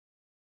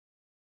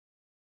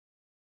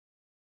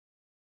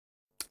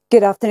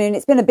Good afternoon.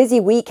 It's been a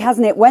busy week,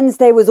 hasn't it?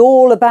 Wednesday was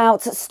all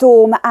about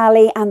Storm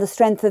Ali and the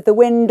strength of the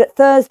wind.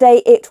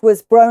 Thursday it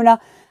was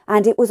Brona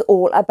and it was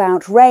all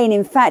about rain.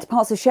 In fact,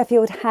 parts of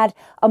Sheffield had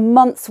a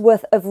month's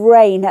worth of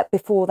rain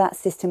before that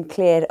system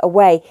cleared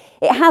away.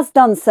 It has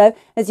done so.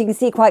 As you can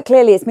see quite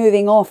clearly, it's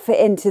moving off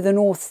into the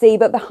North Sea,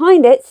 but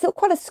behind it, still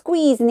quite a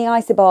squeeze in the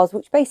isobars,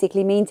 which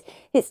basically means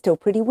it's still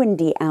pretty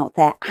windy out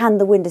there. And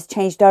the wind has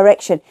changed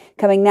direction,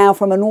 coming now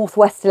from a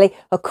northwesterly,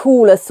 a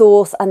cooler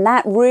source, and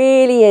that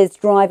really is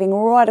driving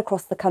right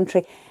across the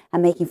country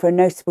and making for a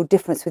noticeable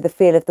difference with the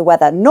feel of the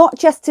weather, not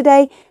just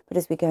today, but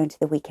as we go into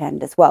the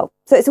weekend as well.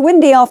 So it's a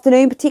windy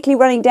afternoon, particularly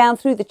running down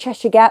through the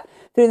Cheshire Gap,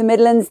 through the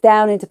Midlands,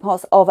 down into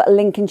parts of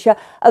Lincolnshire.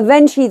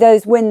 Eventually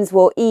those winds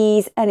will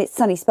ease and it's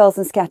sunny spells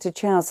and scattered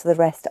showers for the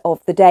rest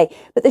of the day.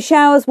 But the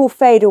showers will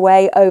fade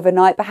away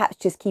overnight, perhaps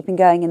just keeping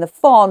going in the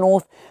far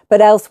north, but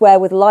elsewhere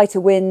with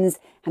lighter winds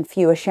and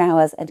fewer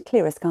showers and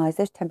clearer skies,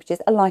 those temperatures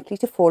are likely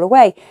to fall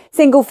away.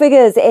 Single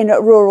figures in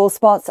rural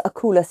spots, a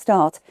cooler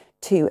start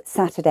to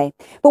Saturday.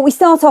 But we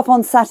start off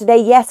on Saturday,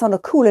 yes, on a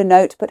cooler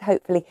note, but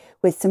hopefully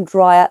with some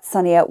drier,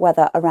 sunnier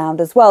weather around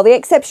as well. The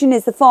exception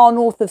is the far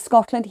north of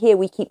Scotland. Here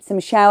we keep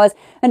some showers,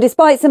 and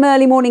despite some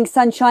early morning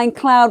sunshine,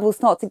 cloud will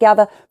start to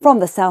gather from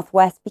the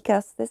southwest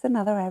because there's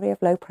another area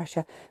of low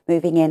pressure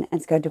moving in and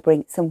it's going to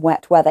bring some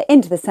wet weather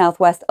into the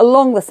southwest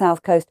along the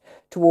south coast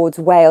towards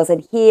Wales,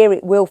 and here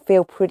it will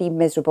feel pretty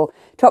miserable.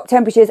 Top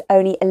temperatures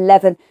only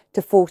 11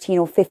 to 14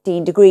 or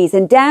 15 degrees,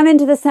 and down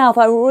into the south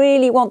I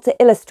really want to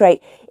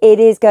illustrate it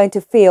is going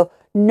to feel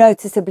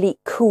noticeably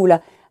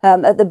cooler.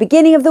 At the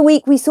beginning of the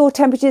week we saw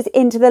temperatures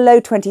into the low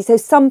 20s, so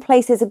some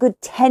places a good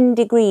 10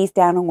 degrees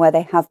down on where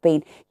they have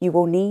been. You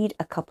will need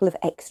a couple of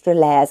extra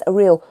layers, a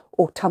real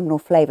autumnal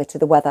flavour to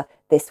the weather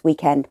this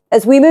weekend.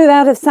 As we move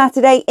out of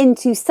Saturday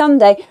into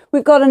Sunday,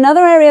 we've got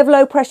another area of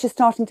low pressure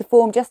starting to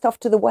form just off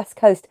to the west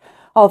coast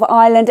of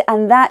Ireland,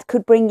 and that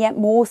could bring yet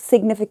more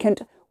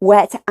significant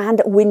wet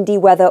and windy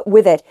weather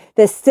with it.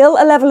 There's still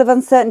a level of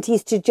uncertainty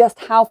as to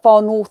just how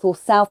far north or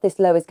south this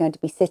low is going to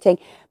be sitting,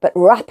 but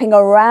wrapping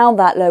around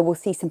that low we'll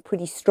see some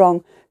pretty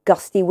strong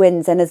gusty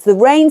winds, and as the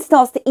rain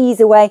starts to ease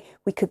away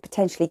we could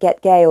potentially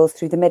get gales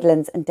through the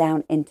Midlands and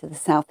down into the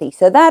southeast.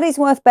 So that is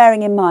worth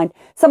bearing in mind.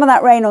 Some of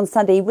that rain on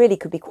Sunday really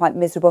could be quite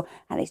miserable,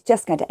 and it's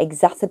just going to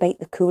exacerbate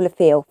the cooler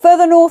feel.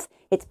 Further north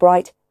it's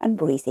bright and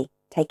breezy.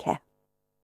 Take care.